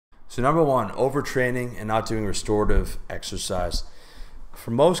So number one, overtraining and not doing restorative exercise.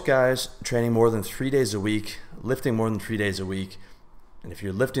 For most guys, training more than 3 days a week, lifting more than 3 days a week, and if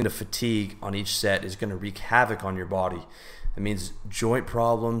you're lifting to fatigue on each set, is going to wreak havoc on your body. It means joint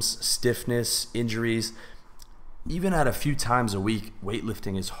problems, stiffness, injuries. Even at a few times a week,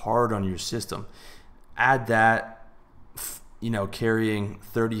 weightlifting is hard on your system. Add that, carrying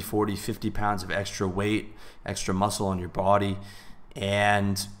 30, 40, 50 pounds of extra weight, extra muscle on your body,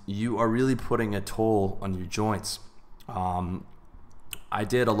 and you are really putting a toll on your joints. I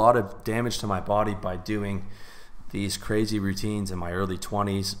did a lot of damage to my body by doing these crazy routines in my early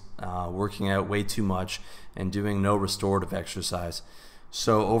 20s, working out way too much and doing no restorative exercise.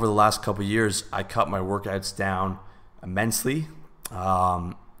 So over the last couple of years, I cut my workouts down immensely.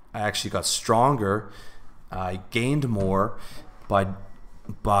 I actually got stronger. I gained more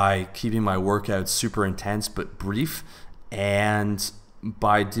by keeping my workouts super intense but brief, and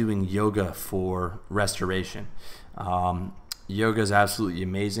by doing yoga for restoration. Yoga is absolutely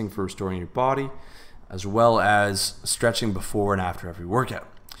amazing for restoring your body, as well as stretching before and after every workout.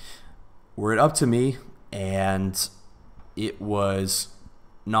 Were it up to me and it was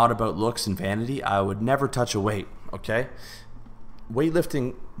not about looks and vanity, I would never touch a weight, okay?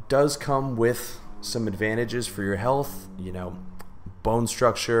 Weightlifting does come with some advantages for your health, bone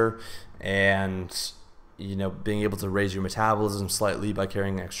structure, and being able to raise your metabolism slightly by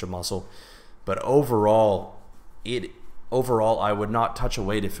carrying extra muscle. But overall, I would not touch a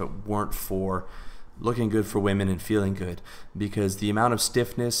weight if it weren't for looking good for women and feeling good, because the amount of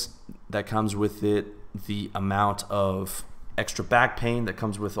stiffness that comes with it, the amount of extra back pain that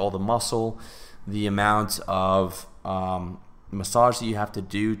comes with all the muscle, the amount of massage that you have to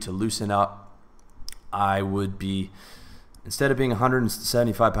do to loosen up, I would be, instead of being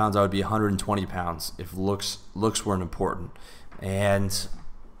 175 pounds, I would be 120 pounds if looks weren't important. And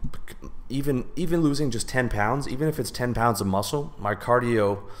even losing just 10 pounds, even if it's 10 pounds of muscle, my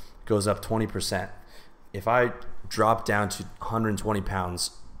cardio goes up 20%. If I drop down to 120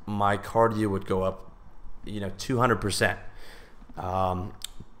 pounds, my cardio would go up 200%.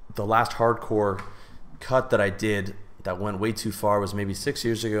 The last hardcore cut that I did that went way too far was maybe 6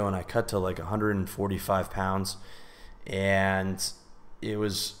 years ago, and I cut to like 145 pounds, and it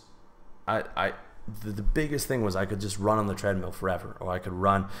was the biggest thing was I could just run on the treadmill forever, or I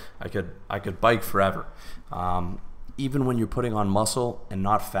could bike forever. Even when you're putting on muscle and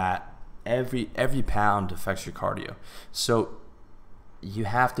not fat, every pound affects your cardio. So you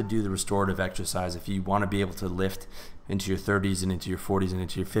have to do the restorative exercise if you want to be able to lift into your 30s and into your 40s and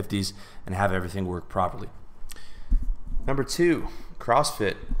into your 50s and have everything work properly. Number two,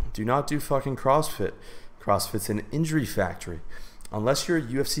 CrossFit. Do not do fucking CrossFit. CrossFit's an injury factory. Unless you're a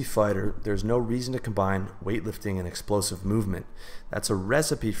UFC fighter, there's no reason to combine weightlifting and explosive movement. That's a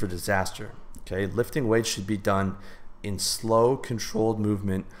recipe for disaster. Okay, lifting weights should be done in slow, controlled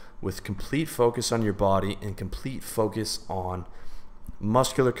movement with complete focus on your body and complete focus on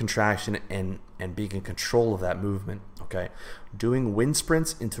muscular contraction and being in control of that movement. Okay, doing wind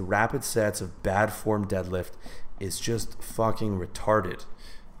sprints into rapid sets of bad form deadlift is just fucking retarded.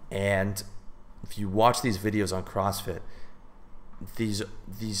 And if you watch these videos on CrossFit, these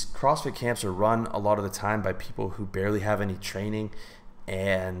CrossFit camps are run a lot of the time by people who barely have any training,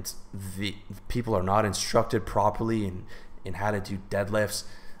 and the people are not instructed properly in how to do deadlifts.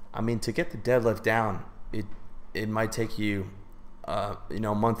 I mean, to get the deadlift down, it might take you a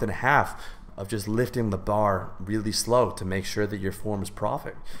month and a half of just lifting the bar really slow to make sure that your form is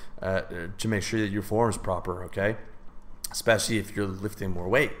proper. Okay, especially if you're lifting more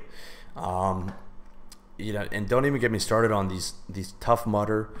weight. And don't even get me started on these Tough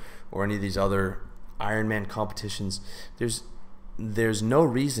Mudder or any of these other Ironman competitions. There's no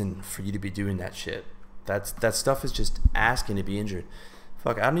reason for you to be doing that shit. That stuff is just asking to be injured.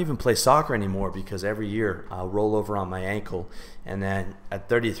 Fuck, I don't even play soccer anymore because every year I'll roll over on my ankle, and then at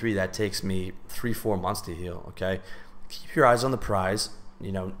 33 that takes me 3-4 months to heal. Okay, keep your eyes on the prize.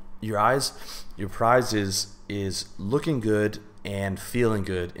 Your prize is looking good and feeling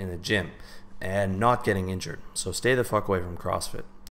good in the gym and not getting injured. So stay the fuck away from CrossFit.